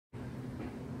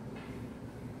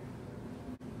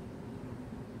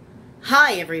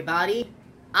Hi everybody,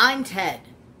 I'm Ted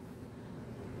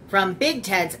from Big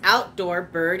Ted's Outdoor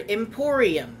Bird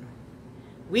Emporium.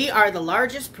 We are the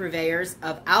largest purveyors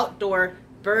of outdoor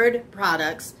bird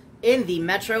products in the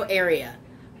metro area.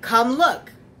 Come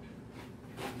look.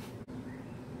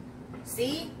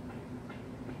 See?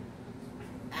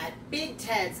 At Big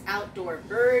Ted's Outdoor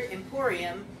Bird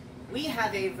Emporium, we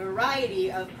have a variety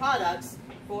of products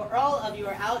for all of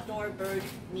your outdoor bird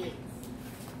needs.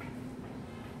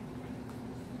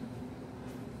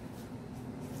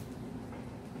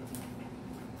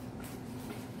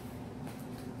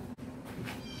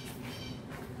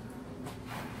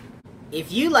 If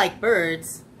you like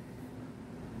birds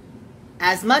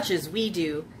as much as we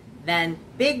do, then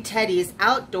Big Teddy's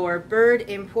Outdoor Bird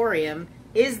Emporium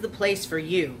is the place for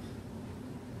you.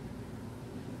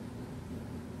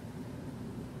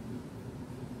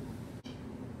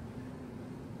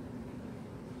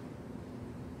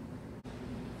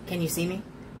 Can you see me?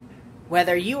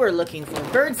 Whether you are looking for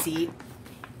birdseed,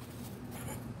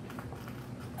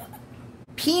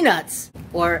 peanuts,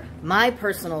 or my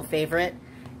personal favorite,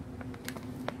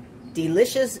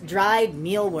 delicious dried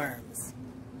mealworms.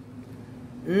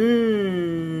 I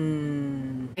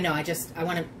know, I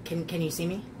want to, can you see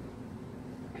me?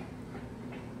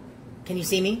 Can you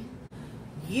see me?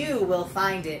 You will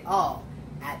find it all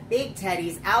at Big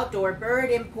Teddy's Outdoor Bird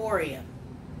Emporium.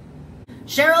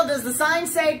 Cheryl, does the sign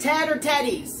say Ted or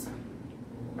Teddy's?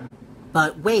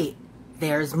 But wait,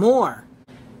 there's more.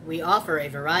 We offer a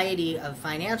variety of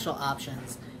financial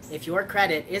options if your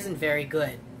credit isn't very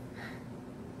good.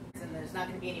 And there's not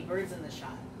going to be any birds in the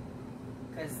shot,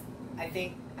 because I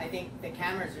think the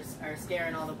cameras are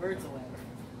scaring all the birds away.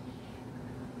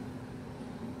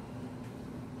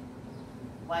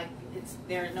 Why?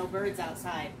 There are no birds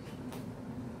outside.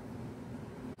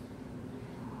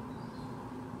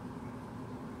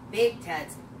 Big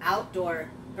Ted's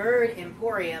Outdoor Bird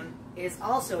Emporium is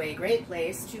also a great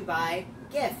place to buy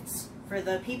gifts for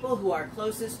the people who are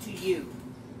closest to you.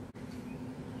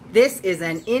 This is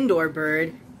an indoor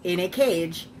bird in a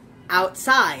cage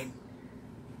outside.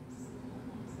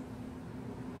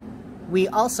 We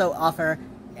also offer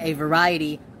a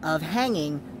variety of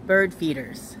hanging bird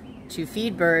feeders to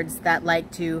feed birds that like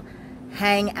to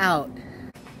hang out.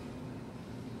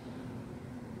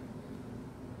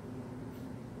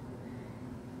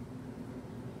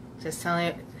 Just tell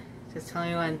me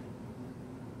when.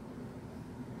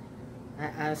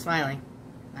 I'm smiling.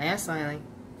 I am smiling.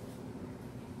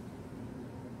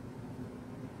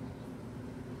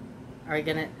 Are you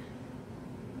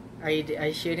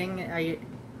shooting? Are you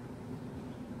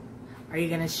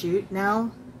gonna shoot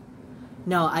now?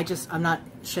 No, I'm not.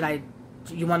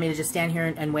 You want me to just stand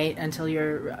here and wait until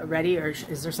you're ready, or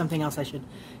is there something else I should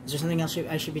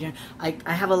be doing? I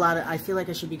have a lot of, I feel like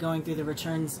I should be going through the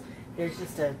returns. There's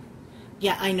just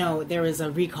yeah, I know, there was a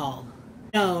recall.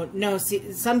 No,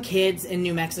 see, some kids in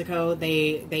New Mexico,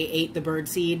 they ate the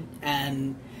birdseed,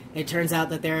 and it turns out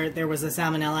that there was a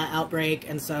salmonella outbreak,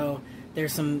 and so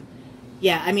there's some,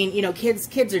 yeah, I mean, you know, kids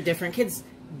are different. Kids'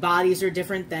 bodies are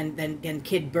different than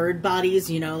kid bird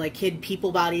bodies, you know, like kid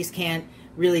people bodies can't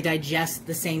really digest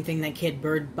the same thing that kid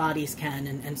bird bodies can,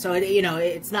 and so, you know,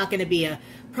 it's not going to be a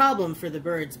problem for the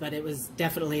birds, but it was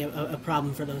definitely a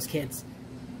problem for those kids.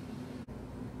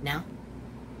 Now?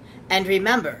 And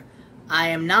remember, I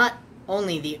am not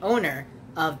only the owner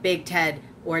of Big Ted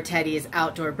or Teddy's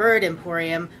Outdoor Bird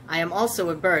Emporium. I am also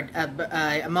a bird.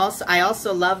 I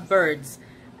also love birds,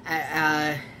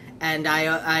 and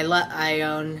I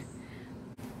own.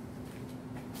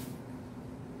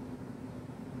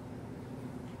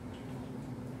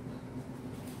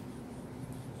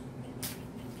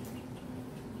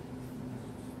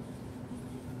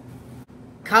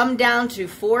 Come down to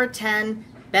 410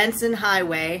 Benson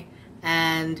Highway,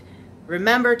 and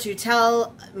remember to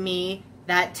tell me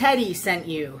that Teddy sent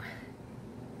you.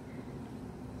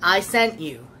 I sent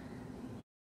you.